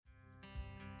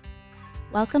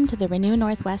Welcome to the Renew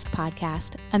Northwest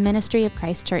podcast, a ministry of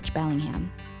Christ Church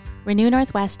Bellingham. Renew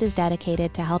Northwest is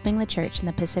dedicated to helping the church in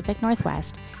the Pacific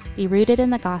Northwest be rooted in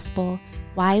the gospel,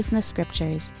 wise in the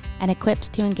scriptures, and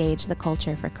equipped to engage the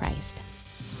culture for Christ.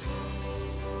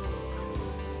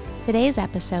 Today's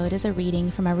episode is a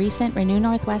reading from a recent Renew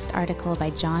Northwest article by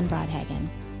John Broadhagen.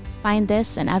 Find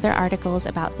this and other articles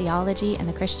about theology and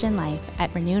the Christian life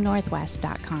at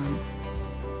renewnorthwest.com.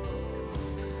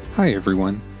 Hi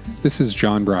everyone, this is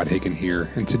John Broadhagen here,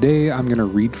 and today I'm going to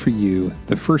read for you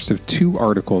the first of two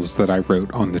articles that I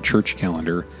wrote on the church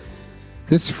calendar.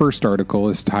 This first article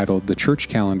is titled The Church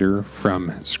Calendar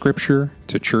from Scripture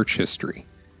to Church History.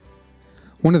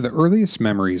 One of the earliest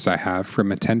memories I have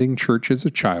from attending church as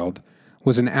a child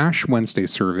was an Ash Wednesday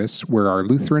service where our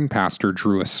Lutheran pastor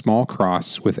drew a small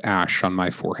cross with ash on my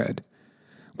forehead.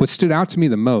 What stood out to me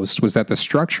the most was that the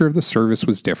structure of the service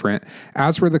was different,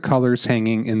 as were the colors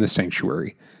hanging in the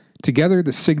sanctuary. Together,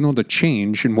 this signaled a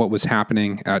change in what was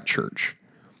happening at church.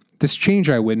 This change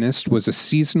I witnessed was a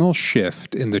seasonal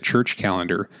shift in the church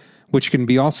calendar, which can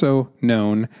be also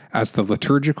known as the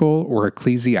liturgical or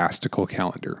ecclesiastical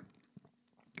calendar.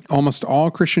 Almost all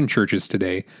Christian churches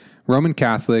today, Roman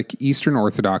Catholic, Eastern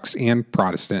Orthodox, and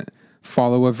Protestant,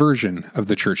 follow a version of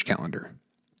the church calendar.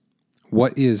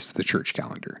 What is the church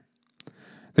calendar?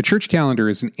 The church calendar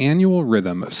is an annual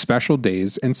rhythm of special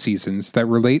days and seasons that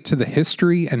relate to the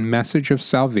history and message of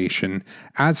salvation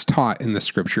as taught in the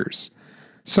scriptures.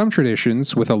 Some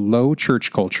traditions with a low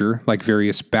church culture, like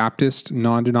various Baptist,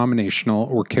 non-denominational,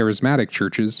 or charismatic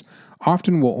churches,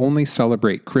 often will only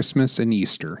celebrate Christmas and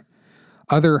Easter.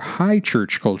 Other high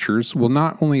church cultures will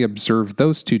not only observe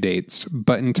those two dates,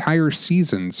 but entire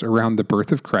seasons around the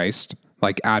birth of Christ,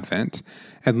 like Advent,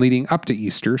 and leading up to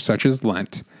Easter, such as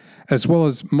Lent, as well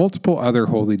as multiple other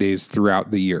holy days throughout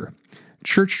the year.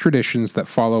 Church traditions that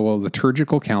follow a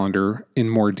liturgical calendar in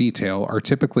more detail are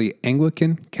typically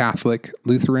Anglican, Catholic,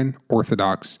 Lutheran,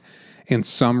 Orthodox, and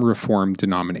some Reformed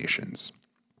denominations.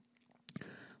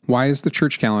 Why is the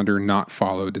church calendar not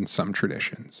followed in some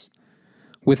traditions?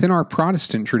 Within our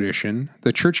Protestant tradition,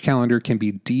 the church calendar can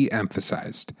be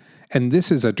de-emphasized, and this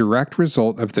is a direct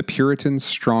result of the Puritans'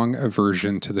 strong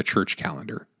aversion to the church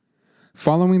calendar.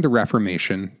 Following the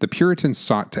Reformation, the Puritans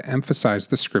sought to emphasize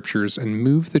the scriptures and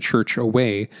move the church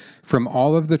away from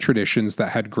all of the traditions that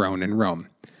had grown in Rome.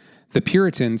 The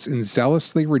Puritans, in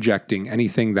zealously rejecting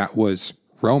anything that was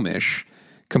Romish,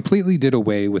 completely did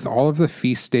away with all of the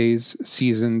feast days,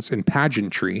 seasons, and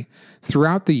pageantry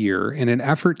throughout the year in an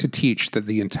effort to teach that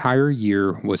the entire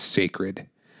year was sacred.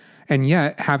 And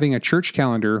yet, having a church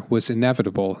calendar was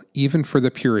inevitable even for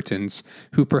the Puritans,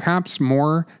 who perhaps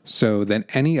more so than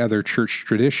any other church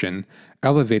tradition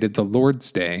elevated the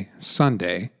Lord's Day,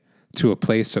 Sunday, to a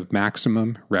place of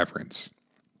maximum reverence.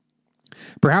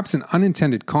 Perhaps an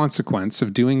unintended consequence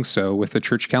of doing so with the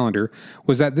church calendar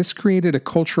was that this created a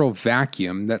cultural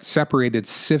vacuum that separated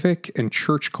civic and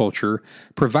church culture,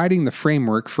 providing the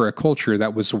framework for a culture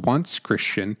that was once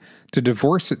Christian to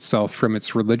divorce itself from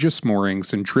its religious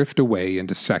moorings and drift away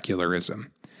into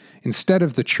secularism. Instead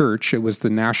of the church, it was the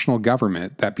national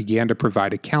government that began to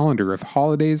provide a calendar of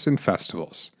holidays and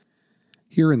festivals.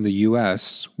 Here in the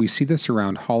U.S., we see this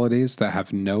around holidays that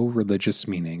have no religious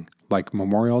meaning, like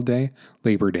Memorial Day,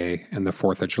 Labor Day, and the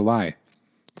 4th of July.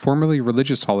 Formerly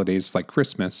religious holidays like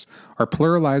Christmas are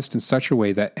pluralized in such a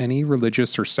way that any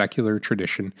religious or secular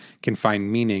tradition can find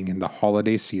meaning in the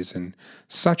holiday season,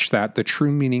 such that the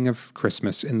true meaning of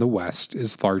Christmas in the West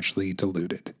is largely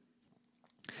diluted.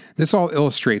 This all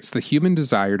illustrates the human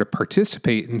desire to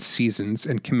participate in seasons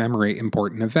and commemorate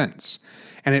important events.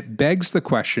 And it begs the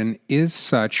question, is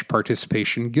such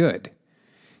participation good?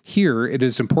 Here, it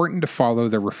is important to follow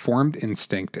the Reformed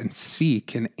instinct and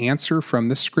seek an answer from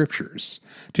the Scriptures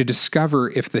to discover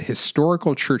if the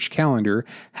historical church calendar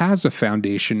has a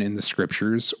foundation in the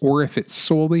Scriptures or if it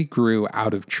solely grew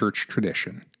out of church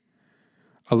tradition.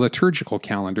 A liturgical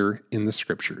calendar in the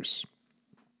Scriptures.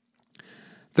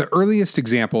 The earliest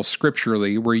example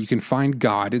scripturally where you can find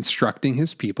God instructing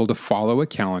his people to follow a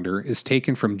calendar is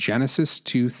taken from Genesis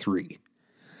 2:3.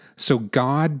 So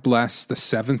God blessed the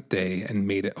seventh day and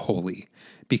made it holy,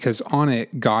 because on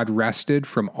it God rested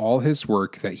from all his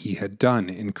work that he had done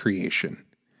in creation.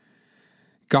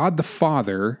 God the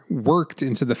Father worked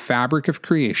into the fabric of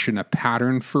creation a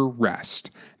pattern for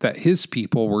rest that his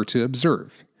people were to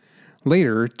observe.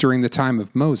 Later, during the time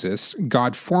of Moses,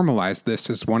 God formalized this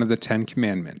as one of the 10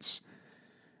 Commandments.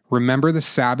 Remember the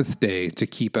Sabbath day to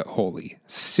keep it holy.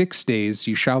 6 days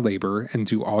you shall labor and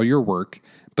do all your work,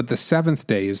 but the seventh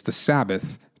day is the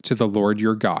Sabbath to the Lord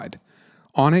your God.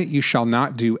 On it you shall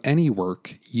not do any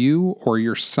work, you or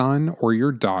your son or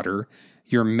your daughter,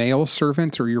 your male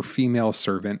servant or your female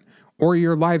servant, or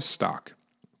your livestock,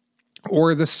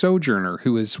 or the sojourner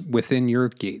who is within your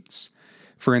gates.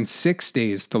 For in 6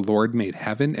 days the Lord made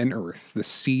heaven and earth, the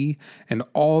sea, and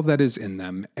all that is in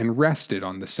them, and rested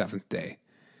on the seventh day.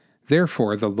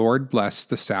 Therefore the Lord blessed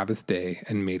the Sabbath day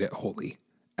and made it holy.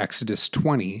 Exodus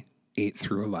 20,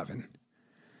 8-11.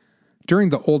 During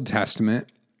the Old Testament,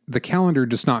 the calendar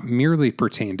does not merely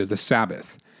pertain to the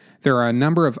Sabbath. There are a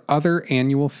number of other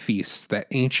annual feasts that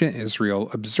ancient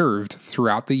Israel observed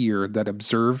throughout the year that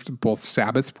observed both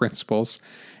Sabbath principles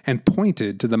and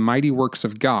pointed to the mighty works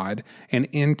of God and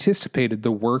anticipated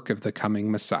the work of the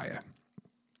coming Messiah.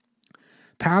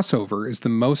 Passover is the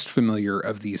most familiar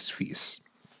of these feasts,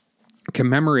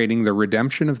 commemorating the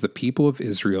redemption of the people of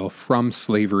Israel from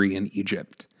slavery in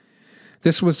Egypt.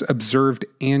 This was observed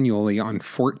annually on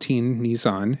 14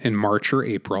 Nisan in March or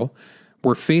April,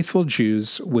 where faithful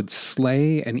Jews would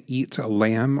slay and eat a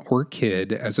lamb or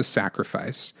kid as a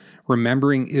sacrifice,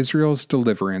 remembering Israel's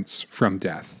deliverance from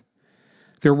death.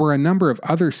 There were a number of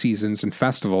other seasons and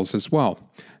festivals as well.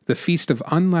 The Feast of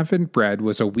Unleavened Bread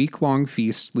was a week-long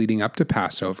feast leading up to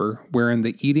Passover, wherein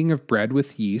the eating of bread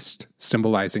with yeast,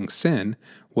 symbolizing sin,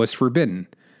 was forbidden.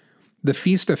 The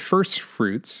Feast of First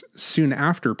Fruits, soon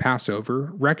after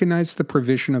Passover, recognized the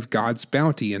provision of God's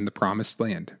bounty in the Promised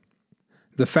Land.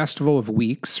 The Festival of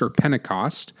Weeks, or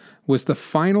Pentecost, was the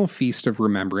final feast of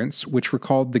remembrance, which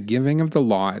recalled the giving of the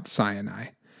law at Sinai.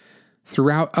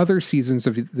 Throughout other seasons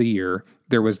of the year,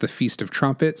 there was the Feast of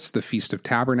Trumpets, the Feast of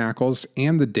Tabernacles,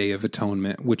 and the Day of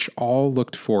Atonement, which all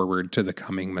looked forward to the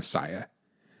coming Messiah.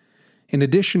 In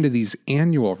addition to these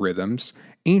annual rhythms,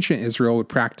 ancient Israel would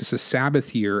practice a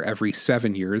Sabbath year every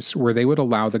 7 years, where they would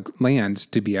allow the land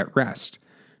to be at rest.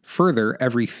 Further,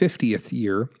 every 50th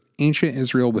year, ancient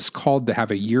Israel was called to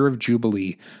have a year of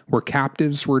Jubilee, where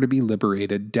captives were to be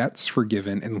liberated, debts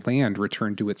forgiven, and land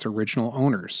returned to its original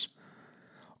owners.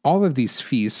 All of these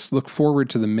feasts look forward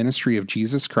to the ministry of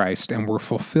Jesus Christ and were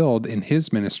fulfilled in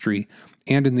his ministry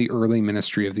and in the early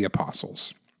ministry of the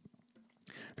apostles.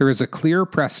 There is a clear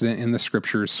precedent in the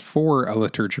scriptures for a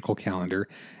liturgical calendar,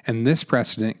 and this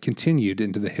precedent continued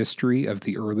into the history of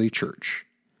the early church.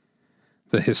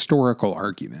 The historical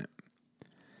argument.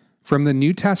 From the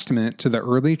New Testament to the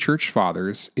early church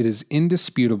fathers, it is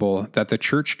indisputable that the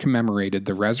church commemorated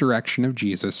the resurrection of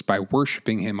Jesus by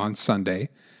worshiping him on Sunday,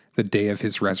 the day of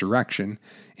his resurrection,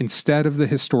 instead of the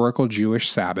historical Jewish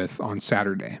Sabbath on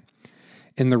Saturday.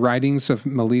 In the writings of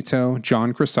Melito,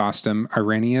 John Chrysostom,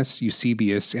 Irenaeus,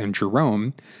 Eusebius, and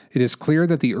Jerome, it is clear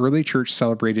that the early church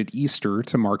celebrated Easter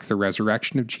to mark the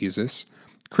resurrection of Jesus,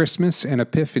 Christmas and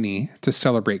Epiphany to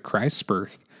celebrate Christ's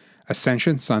birth,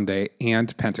 Ascension Sunday,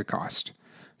 and Pentecost.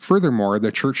 Furthermore,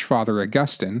 the church father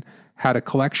Augustine had a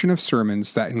collection of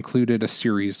sermons that included a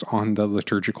series on the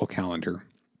liturgical calendar.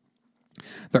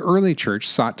 The early church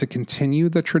sought to continue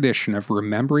the tradition of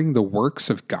remembering the works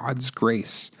of God's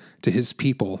grace to his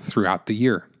people throughout the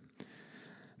year.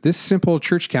 This simple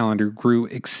church calendar grew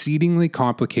exceedingly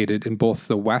complicated in both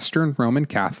the Western Roman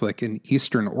Catholic and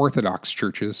Eastern Orthodox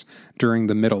churches during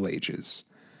the Middle Ages.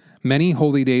 Many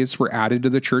holy days were added to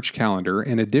the church calendar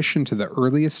in addition to the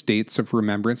earliest dates of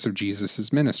remembrance of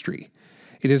Jesus' ministry.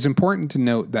 It is important to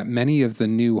note that many of the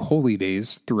new holy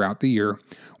days throughout the year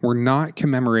were not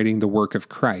commemorating the work of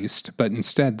Christ, but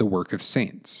instead the work of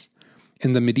saints.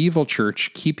 In the medieval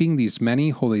church, keeping these many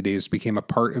holy days became a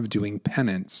part of doing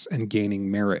penance and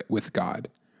gaining merit with God.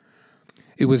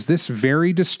 It was this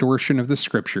very distortion of the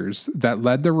scriptures that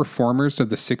led the reformers of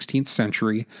the 16th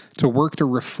century to work to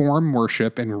reform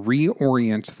worship and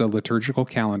reorient the liturgical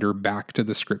calendar back to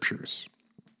the scriptures.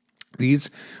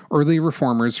 These early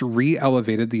reformers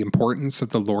re-elevated the importance of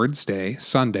the Lord's Day,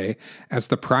 Sunday, as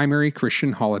the primary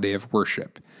Christian holiday of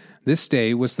worship. This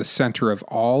day was the center of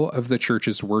all of the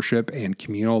church's worship and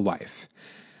communal life.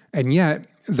 And yet,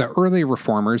 the early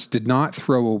reformers did not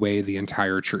throw away the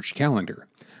entire church calendar.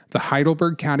 The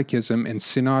Heidelberg Catechism and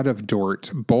Synod of Dort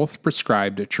both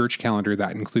prescribed a church calendar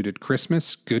that included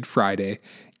Christmas, Good Friday,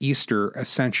 Easter,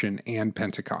 Ascension, and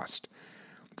Pentecost.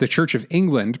 The Church of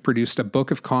England produced a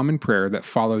Book of Common Prayer that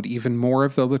followed even more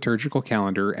of the liturgical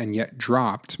calendar and yet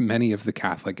dropped many of the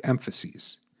Catholic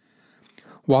emphases.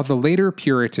 While the later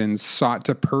Puritans sought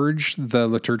to purge the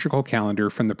liturgical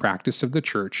calendar from the practice of the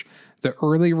church, the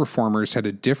early reformers had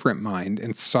a different mind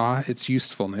and saw its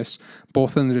usefulness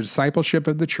both in the discipleship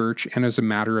of the church and as a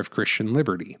matter of Christian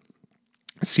liberty.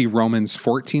 See Romans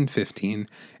 14:15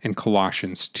 and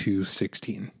Colossians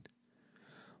 2:16.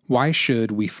 Why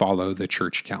should we follow the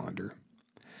church calendar?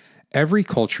 Every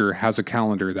culture has a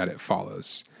calendar that it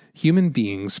follows. Human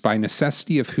beings, by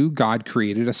necessity of who God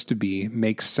created us to be,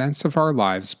 make sense of our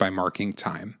lives by marking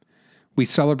time. We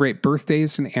celebrate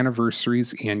birthdays and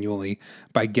anniversaries annually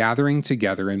by gathering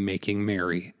together and making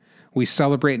merry. We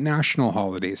celebrate national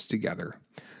holidays together.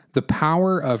 The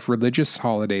power of religious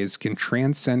holidays can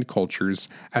transcend cultures,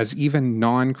 as even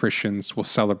non-Christians will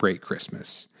celebrate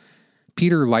Christmas.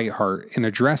 Peter Leithart, in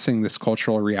addressing this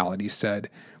cultural reality, said,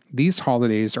 "These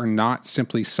holidays are not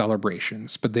simply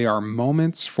celebrations, but they are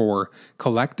moments for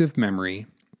collective memory,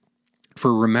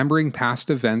 for remembering past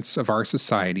events of our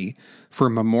society, for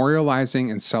memorializing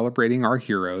and celebrating our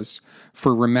heroes,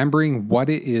 for remembering what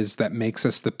it is that makes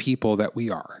us the people that we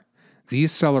are.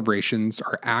 These celebrations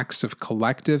are acts of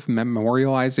collective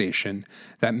memorialization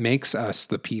that makes us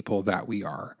the people that we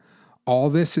are." All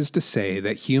this is to say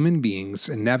that human beings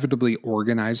inevitably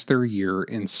organize their year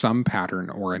in some pattern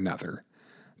or another.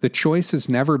 The choice is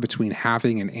never between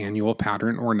having an annual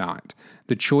pattern or not.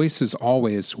 The choice is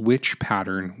always which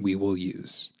pattern we will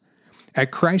use. At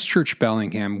Christ Church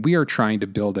Bellingham, we are trying to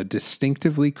build a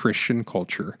distinctively Christian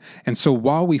culture, and so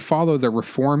while we follow the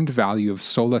Reformed value of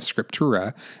sola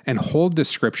scriptura and hold to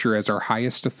Scripture as our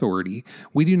highest authority,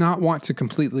 we do not want to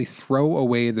completely throw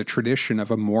away the tradition of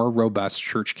a more robust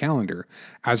church calendar,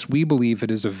 as we believe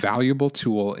it is a valuable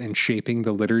tool in shaping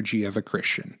the liturgy of a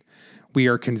Christian. We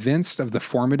are convinced of the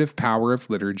formative power of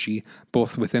liturgy,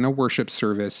 both within a worship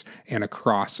service and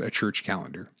across a church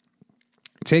calendar.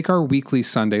 Take our weekly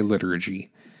Sunday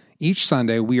liturgy. Each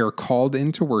Sunday, we are called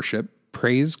into worship,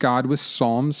 praise God with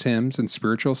psalms, hymns, and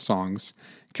spiritual songs,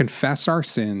 confess our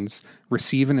sins,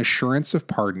 receive an assurance of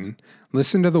pardon,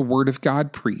 listen to the Word of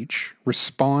God preach,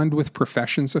 respond with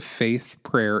professions of faith,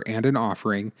 prayer, and an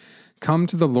offering, come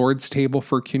to the Lord's table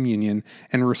for communion,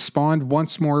 and respond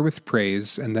once more with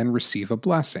praise, and then receive a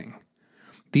blessing.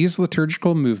 These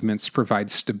liturgical movements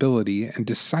provide stability and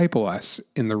disciple us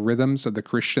in the rhythms of the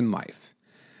Christian life.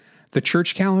 The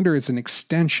church calendar is an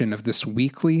extension of this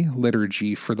weekly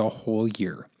liturgy for the whole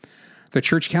year. The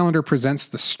church calendar presents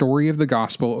the story of the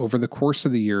gospel over the course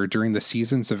of the year during the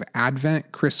seasons of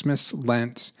Advent, Christmas,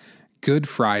 Lent, Good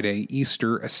Friday,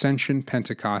 Easter, Ascension,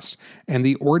 Pentecost, and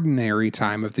the ordinary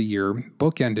time of the year,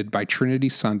 bookended by Trinity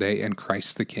Sunday and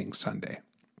Christ the King Sunday.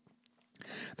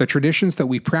 The traditions that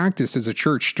we practice as a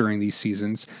church during these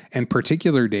seasons and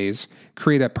particular days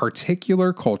create a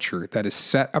particular culture that is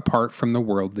set apart from the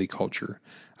worldly culture,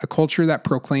 a culture that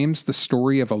proclaims the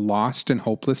story of a lost and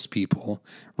hopeless people,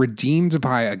 redeemed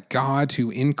by a God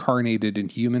who incarnated in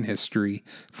human history,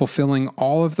 fulfilling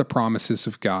all of the promises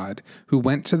of God, who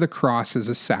went to the cross as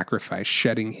a sacrifice,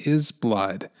 shedding his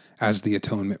blood as the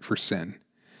atonement for sin.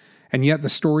 And yet the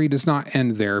story does not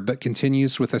end there, but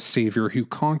continues with a Savior who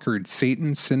conquered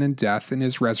Satan, sin, and death in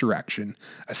his resurrection,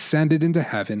 ascended into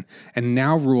heaven, and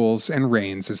now rules and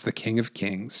reigns as the King of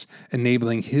Kings,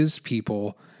 enabling his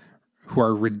people who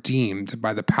are redeemed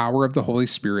by the power of the Holy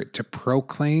Spirit to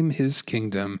proclaim his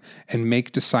kingdom and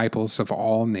make disciples of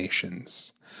all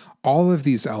nations. All of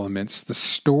these elements, the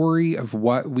story of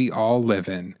what we all live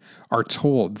in, are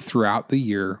told throughout the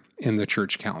year in the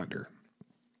church calendar.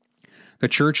 The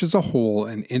church as a whole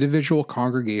and individual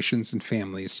congregations and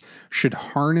families should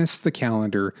harness the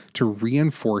calendar to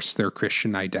reinforce their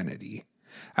Christian identity.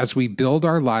 As we build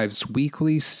our lives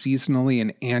weekly, seasonally,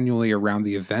 and annually around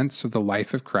the events of the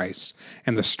life of Christ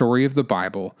and the story of the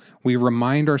Bible, we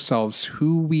remind ourselves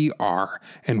who we are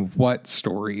and what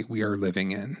story we are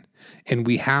living in. And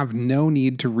we have no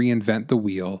need to reinvent the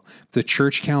wheel. The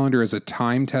church calendar is a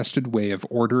time-tested way of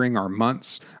ordering our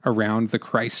months around the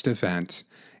Christ event,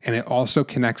 and it also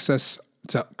connects us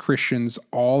to Christians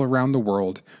all around the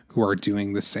world who are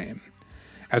doing the same.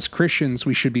 As Christians,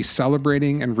 we should be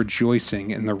celebrating and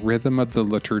rejoicing in the rhythm of the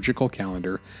liturgical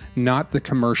calendar, not the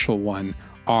commercial one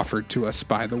offered to us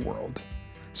by the world.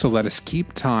 So let us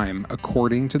keep time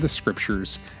according to the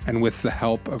Scriptures and with the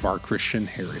help of our Christian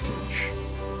heritage.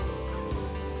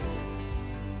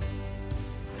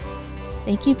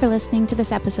 Thank you for listening to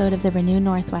this episode of the Renew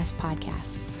Northwest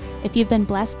podcast. If you've been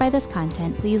blessed by this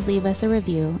content, please leave us a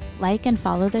review, like and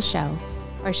follow the show,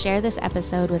 or share this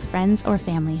episode with friends or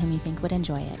family whom you think would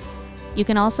enjoy it. You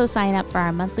can also sign up for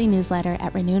our monthly newsletter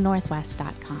at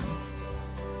renewnorthwest.com.